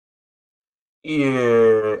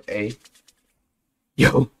Yeah, hey,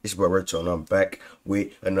 yo, it's AyooRetro, and I'm back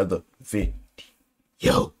with another video.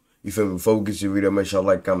 You feel me? Before we get to the video, make sure you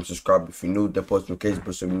like, comment, subscribe if you're new. That post notification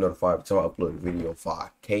bell so you'll be notified every time I upload a video.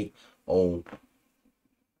 5K on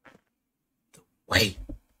the way.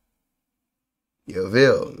 You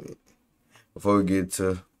feel me? Before we get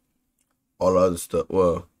to all the other stuff,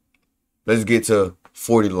 well, let's get to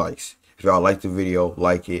 40 likes. If y'all like the video,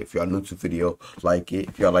 like it. If y'all new to the video, like it.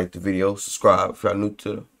 If y'all like the video, subscribe. If y'all new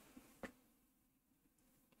to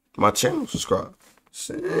my channel, subscribe.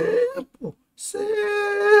 Simple.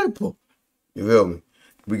 You feel me?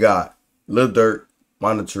 We got Lil Durk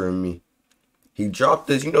monitoring me. He dropped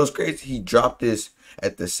this. You know what's crazy? He dropped this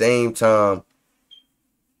at the same time.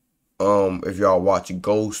 If y'all watch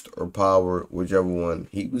Ghost or Power, whichever one,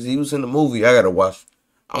 he was in the movie. I gotta watch.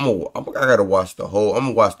 I gotta watch the whole. I'm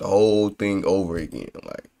gonna watch the whole thing over again.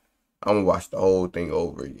 Like, I'm gonna watch the whole thing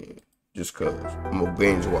over again, just cause I'm gonna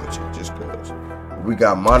binge watch it, just cause. We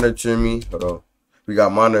got monitoring me. Hold on. We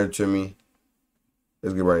got monitoring me.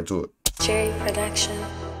 Let's get right into it. Cherry production.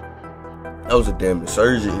 That was a damn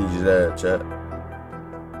insurgent he just had, chat.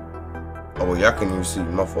 Oh, well, y'all can't even see.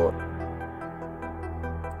 My fault.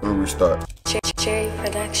 Let me restart. Cherry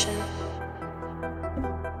production.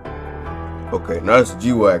 Okay, now it's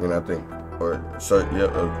G-Wagon, I think. Or, sorry, yeah,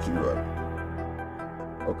 G-Wagon.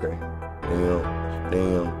 Okay.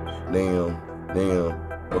 Damn.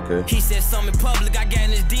 Okay. He said something in public, I got in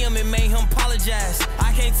his DM and made him apologize.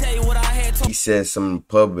 I can't tell you what I had told. He said something in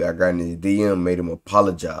public, I got in his DM, made him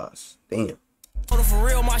apologize. Damn. For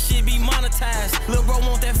real, my shit be monetized. Lil' bro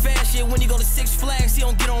want that fast shit when he go to Six Flags, he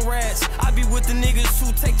don't get on rats. I be with the niggas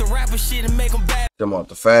who take the rapper shit and make them bad. Talking about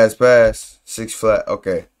the fast pass, Six Flags,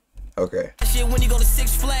 okay. Shit when he go to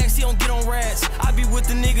Six Flags, he don't get on rats. I be with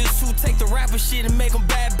the niggas who take the rapper shit and make them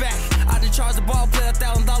bad back. I just charge the ball player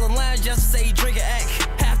 $1,000 line just to say he drink an act.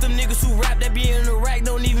 Half them niggas who rap that be in the rack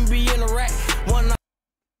don't even be in the rack.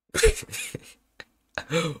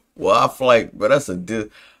 Well, I feel like, but that's I feel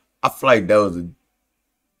like that was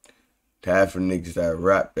half of niggas that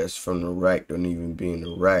rap that's from the rack don't even be in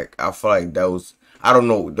the rack. I feel like that was, I don't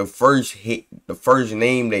know, the first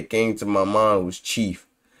name that came to my mind was Chief.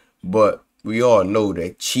 But we all know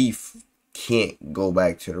that Chief can't go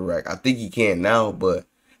back to the rack. I think he can now, but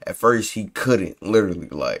at first he couldn't. Literally,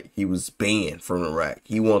 like, he was banned from the rack.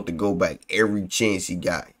 He wanted to go back every chance he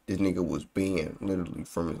got. This nigga was banned, literally,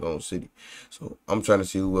 from his own city. So I'm trying to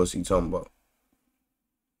see who else he talking about.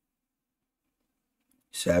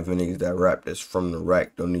 Seven niggas that rap that's from the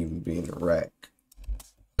rack don't even be in the rack.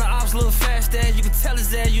 Little fast ass, you can tell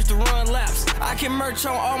his ass used to run laps. I can merch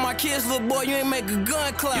on all my kids, little boy, you ain't make a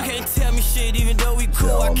gun clap. You can't tell me shit even though we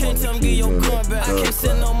cool. I can't tell him get your gun back. I can't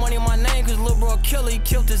send no money in my name cause little bro killer, he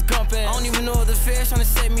killed his gump ass. I don't even know if the feds trying to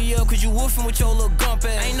set me up cause you woofing with your little gump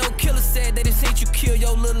ass. Ain't no killer said they just ain't you kill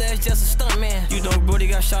your little ass, just a stunt man. You know brody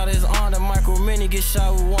got shot at his arm, the micro mini get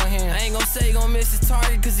shot with one hand. I ain't gonna say he gon' miss his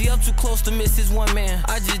target cause he up too close to miss his one man.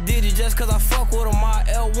 I just did it just cause I fuck with him, my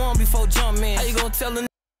L1 before jump man. How you gonna tell him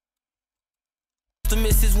to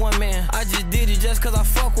miss his one man? I just did it just cause I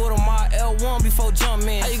fuck with him, my L1 before jump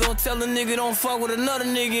man. How you gonna tell a nigga don't fuck with another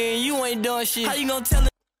nigga and you ain't done shit? How you gonna tell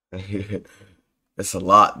him? It's a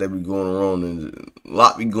lot that be going on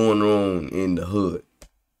in the hood.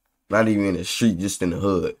 Not even in the street, just in the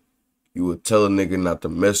hood. You would tell a nigga not to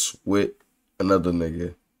mess with another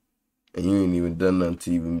nigga and you ain't even done nothing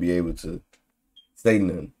to even be able to say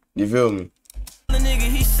nothing. You feel me? The nigga,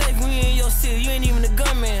 he safe when you in your city, you ain't even a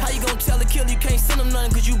gunman. How you gonna tell a killer you can't send him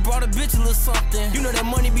nothing cause you brought a bitch a little something? You know that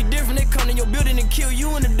money be different, they come to your building and kill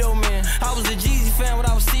you in the door, man. I was a Jeezy fan, but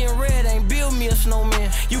I was seeing red, ain't build me a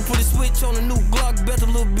snowman. You put a switch on a new Glock, bet the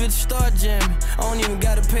little bitch start jamming. I don't even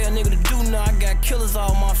gotta pay a nigga to do nothing, I got killers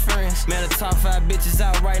all my friends. Man, the top 5 bitches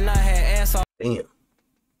out right now had ass all. Damn.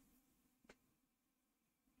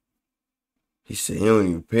 He said he don't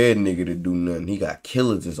even pay a nigga to do nothing. He got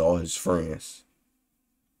killers as all his friends.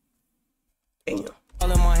 Damn.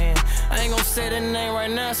 All in my hand. I ain't gonna say that name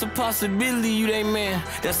right now, it's a possibility you they man.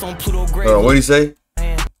 That's on Pluto grave. What'd he say?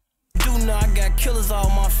 Do know I got killers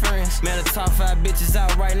all my friends. Man, the top 5 bitches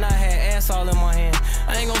out right now had ass all in my hand.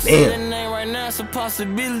 I ain't gonna say that name right now, it's a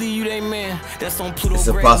possibility you they man. That's on Pluto grave. It's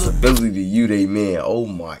a possibility you they man. Oh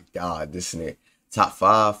my god, this and that. Top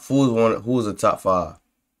 5? Who was the top 5?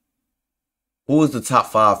 Who was the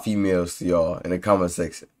top 5 females to y'all in the comment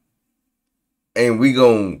section? And we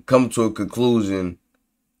gonna come to a conclusion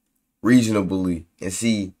reasonably and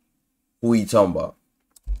see who he talking about.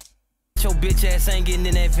 Your bitch ass ain't getting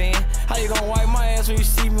in that van. How you gonna wipe my ass when you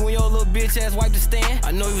see me when your little bitch ass wipe the stand?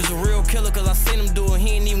 I know he was a real killer cause I seen him do it.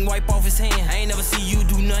 He ain't even wipe off his hand. I ain't never see you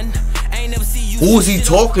do nothing. I ain't never see you. Who is he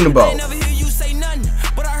talking about? I never hear you say nothing,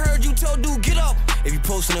 but I heard you told dude get up. If you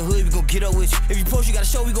post in the hood, we gon' get up with you. If you post, you gotta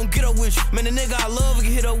show, we gon' get up with you. Man, the nigga I love, we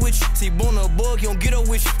can hit up with you. See, born a bug, he don't get up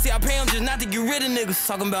with you. See, I pay him just not to get rid of niggas.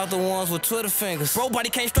 Talking about the ones with Twitter fingers. Bro, body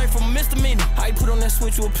came straight from a misdemeanor. How you put on that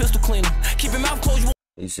switch with a pistol cleaner? Keep your mouth closed, you.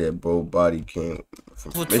 He said, bro, body came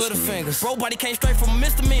from with Twitter fingers. Bro, body came straight from a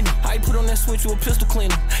misdemeanor. How you put on that switch with a pistol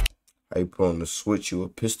cleaner? How you put on the switch you a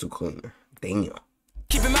pistol cleaner? Damn.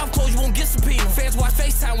 Keep your mouth closed, you won't get subpoena. Fans watch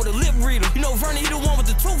FaceTime with a lip reader. You know Vernon, he the one with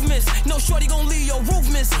the tooth miss. You know Shorty gon' leave your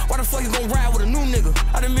roof miss. Why the fuck you gon' ride with a new nigga?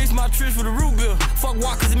 I done mixed my trips with a root beer. Fuck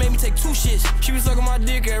walk, cause it made me take 2 shits. She was sucking my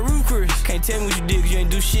dick at Root Chris. Can't tell me what you did, cause you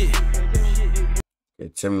ain't do shit.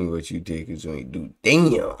 Can't tell me what you did, cause you ain't do.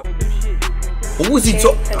 Damn. Who was he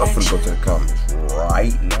talking? I'm finna go to the comments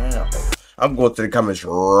right now. I'm going to the comments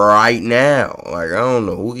right now. Like, I don't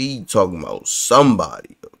know who he talking about.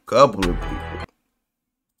 Somebody. A couple of people.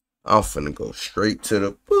 I'm finna go straight to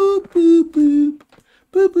the boop, boop, boop.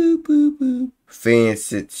 Boop, boop, boop, boop. Fan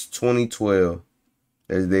sits 2012.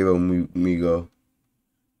 That's David Migo.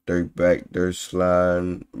 Durk back, Durk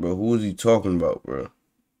sliding. Bro, who is he talking about, bro?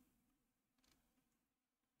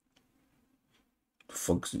 The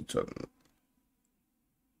fuck is he talking about?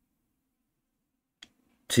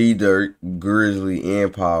 Durk, Grizzly,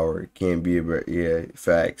 and Power can't be about. Yeah,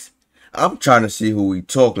 facts. I'm trying to see who he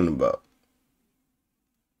talking about.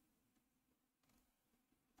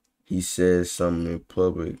 He says something in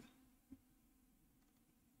public.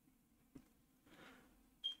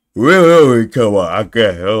 Really come on, I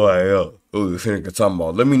can't. Who you think talking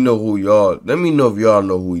about? Let me know who y'all. Let me know if y'all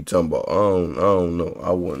know who he talking about. I don't know.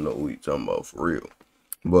 I wouldn't know who he talking about for real.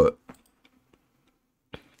 But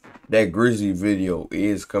that Grizzly video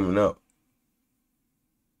is coming up.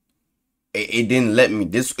 It didn't let me.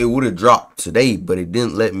 It would have dropped today, but it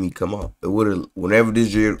didn't let me come up. It would have. Whenever this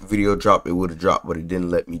video dropped, it would have dropped, but it didn't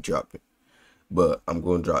let me drop it. But I'm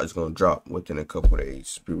gonna drop. It's gonna drop within a couple of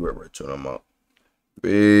days. Be right back. I'm out.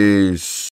 Peace.